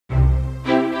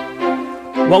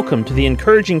Welcome to the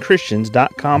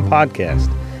EncouragingChristians.com podcast.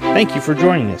 Thank you for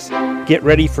joining us. Get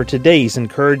ready for today's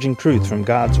encouraging truth from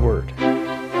God's Word.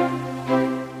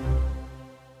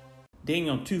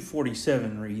 Daniel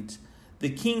 2:47 reads, "The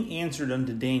king answered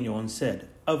unto Daniel and said,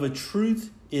 Of a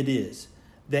truth it is,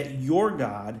 that your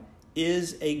God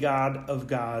is a God of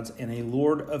gods and a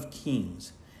Lord of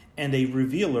kings, and a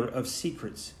revealer of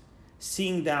secrets,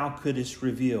 seeing thou couldest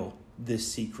reveal this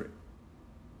secret."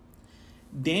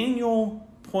 Daniel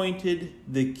pointed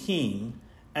the king,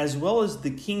 as well as the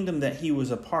kingdom that he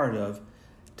was a part of,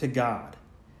 to God.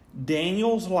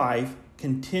 Daniel's life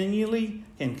continually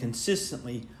and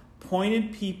consistently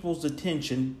pointed people's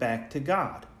attention back to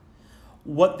God.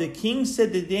 What the king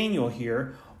said to Daniel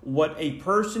here, what a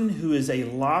person who is a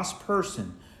lost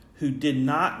person, who did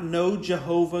not know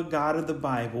Jehovah, God of the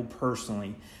Bible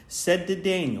personally, said to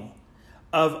Daniel,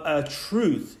 "Of a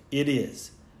truth it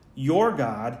is, your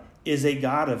God is a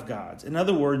God of gods." In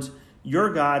other words, your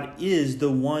God is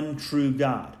the one true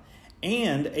God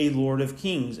and a Lord of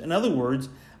kings. In other words,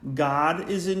 God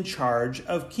is in charge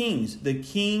of kings. The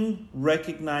king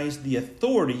recognized the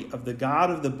authority of the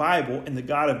God of the Bible and the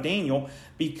God of Daniel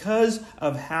because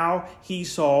of how he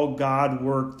saw God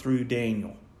work through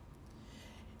Daniel.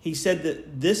 He said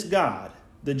that this God,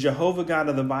 the Jehovah God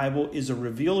of the Bible, is a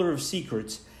revealer of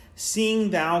secrets, seeing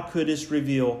thou couldest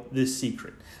reveal this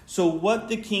secret. So what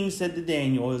the king said to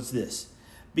Daniel is this: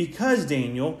 because,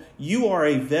 Daniel, you are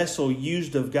a vessel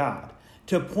used of God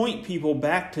to point people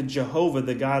back to Jehovah,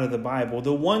 the God of the Bible,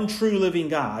 the one true living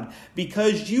God,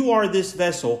 because you are this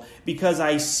vessel, because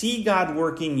I see God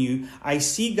work in you, I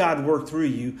see God work through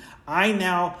you, I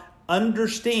now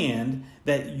understand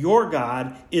that your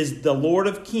God is the Lord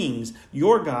of kings,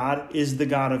 your God is the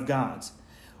God of gods.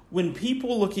 When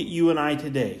people look at you and I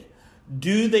today,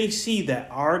 do they see that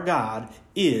our God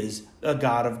is a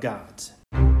God of gods?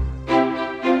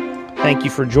 Thank you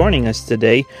for joining us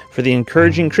today for the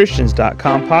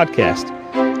EncouragingChristians.com podcast.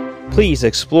 Please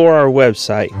explore our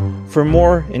website for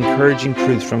more encouraging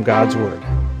truth from God's Word.